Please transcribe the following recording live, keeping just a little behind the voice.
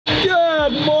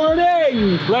Good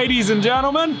morning, ladies and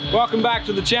gentlemen. Welcome back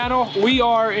to the channel. We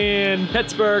are in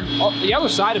Pittsburgh, the other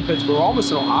side of Pittsburgh,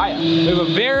 almost in Ohio. We have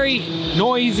a very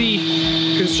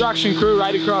noisy construction crew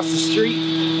right across the street.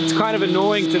 It's kind of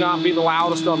annoying to not be the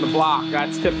loudest on the block.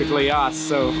 That's typically us.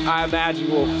 So I imagine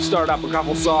we'll start up a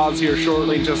couple saws here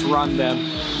shortly and just run them.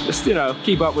 Just, you know,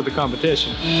 keep up with the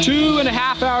competition.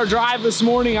 2.5 hour drive this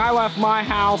morning. I left my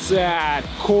house at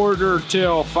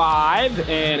 4:45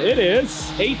 and it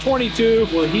is 8:22.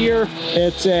 We're here.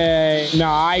 It's a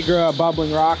Niagara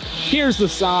bubbling rock. Here's the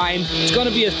sign. It's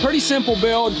gonna be a pretty simple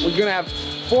build. We're gonna have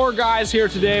 4 guys here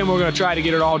today and we're gonna try to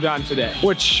get it all done today,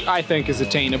 which I think is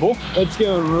attainable. Let's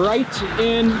go right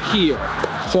in here.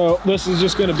 So this is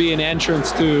just gonna be an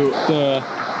entrance to the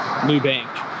new bank.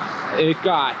 It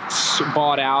got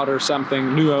bought out or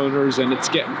something, new owners, and it's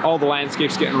getting, all the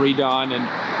landscape's getting redone and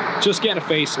just getting a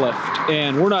facelift.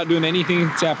 And we're not doing anything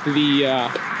except the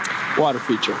water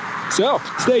feature. So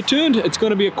stay tuned, it's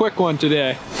gonna be a quick one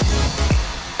today.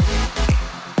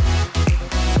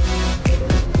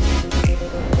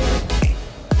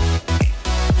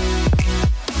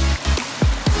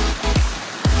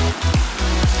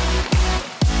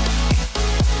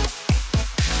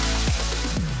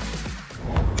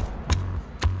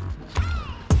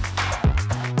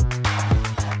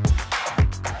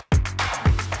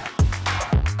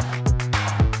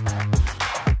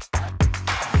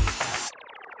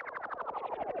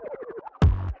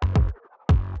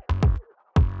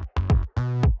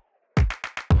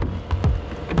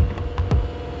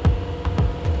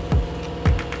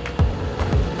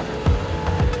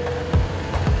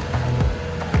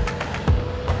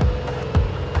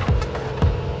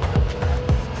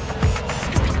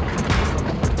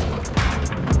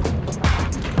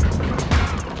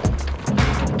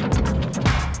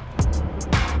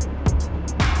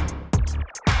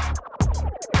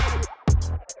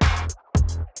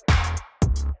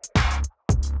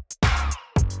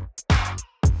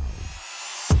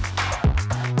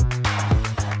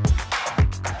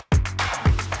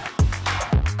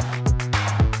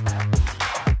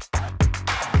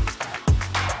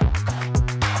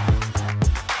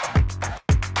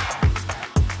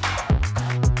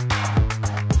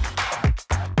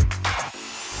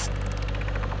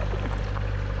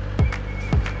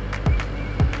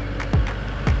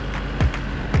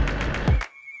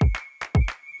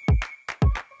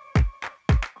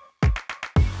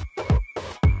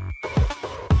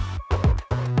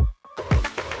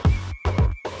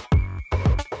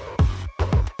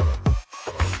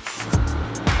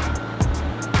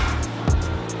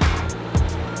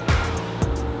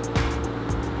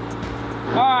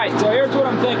 Alright, so here's what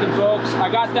I'm thinking, folks. I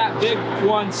got that big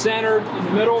one centered in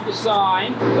the middle of the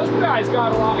sign. This guy's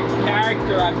got a lot of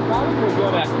character. I'm probably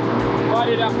gonna butt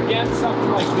it up against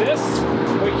something like this.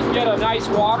 We can get a nice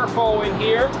waterfall in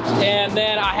here. And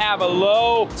then I have a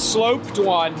low sloped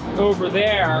one over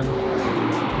there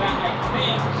that I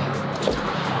think,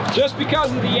 just because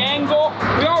of the angle,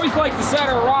 we always like to set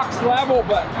our rocks level,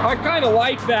 but I kind of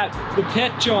like that, the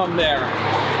pitch on there.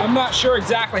 I'm not sure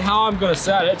exactly how I'm gonna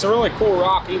set it. It's a really cool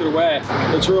rock either way.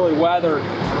 It's really weathered.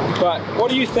 But what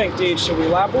do you think, Deej? Should we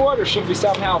level it or should we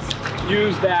somehow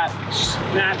use that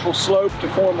natural slope to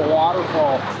form a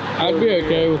waterfall? I'd be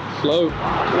okay with slope.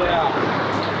 Yeah,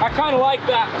 I kind of like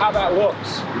that, how that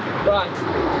looks. But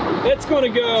it's gonna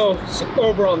go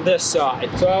over on this side.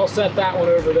 So I'll set that one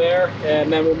over there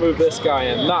and then we'll move this guy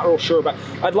in. Not real sure, but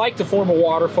I'd like to form a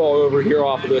waterfall over here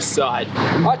off of this side.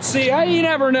 Let's see, you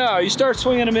never know. You start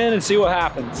swinging them in and see what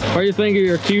happens. What do you think of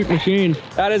your cute machine?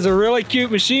 That is a really cute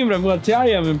machine, but I'm gonna tell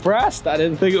you, I'm impressed. I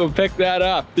didn't think it would pick that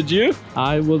up. Did you?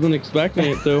 I wasn't expecting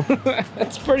it to.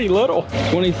 That's pretty little.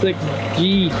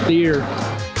 26G steer.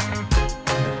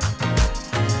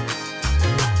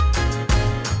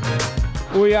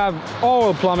 We have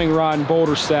all the plumbing run,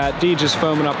 boulder set. Deej is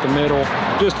foaming up the middle.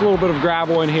 Just a little bit of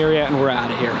gravel in here yet, and we're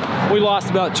out of here. We lost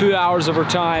about 2 hours of our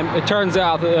time. It turns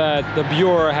out that the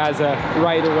Bureau has a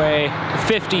right-of-way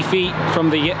 50 feet from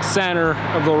the center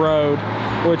of the road,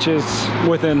 which is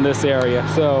within this area.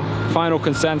 So final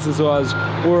consensus was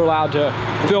we're allowed to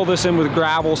fill this in with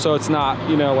gravel so it's not,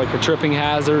 you know, like a tripping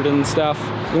hazard and stuff.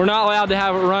 We're not allowed to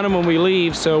have it running when we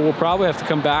leave, so we'll probably have to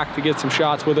come back to get some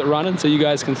shots with it running so you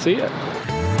guys can see it.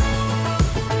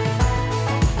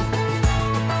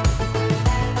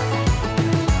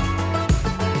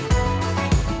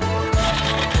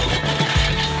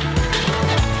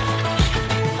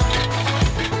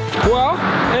 Well,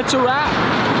 it's a wrap.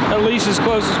 At least as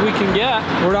close as we can get.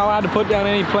 We're not allowed to put down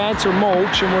any plants or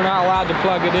mulch, and we're not allowed to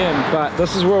plug it in. But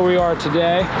this is where we are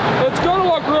today. It's gonna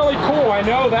look really cool, I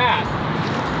know that.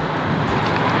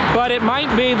 but it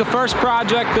might be the first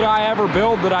project that I ever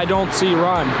build that I don't see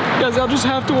run. Because I'll just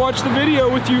have to watch the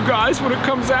video with you guys when it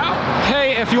comes out.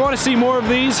 Hey, if you want to see more of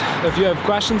these, if you have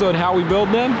questions on how we build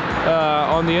them,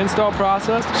 on the install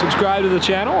process, subscribe to the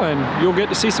channel and you'll get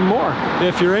to see some more.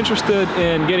 If you're interested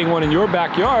in getting one in your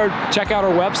backyard, check out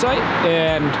our website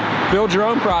and build your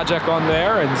own project on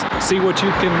there and see what you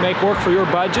can make work for your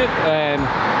budget, and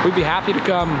we'd be happy to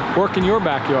come work in your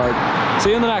backyard. See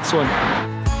you in the next one.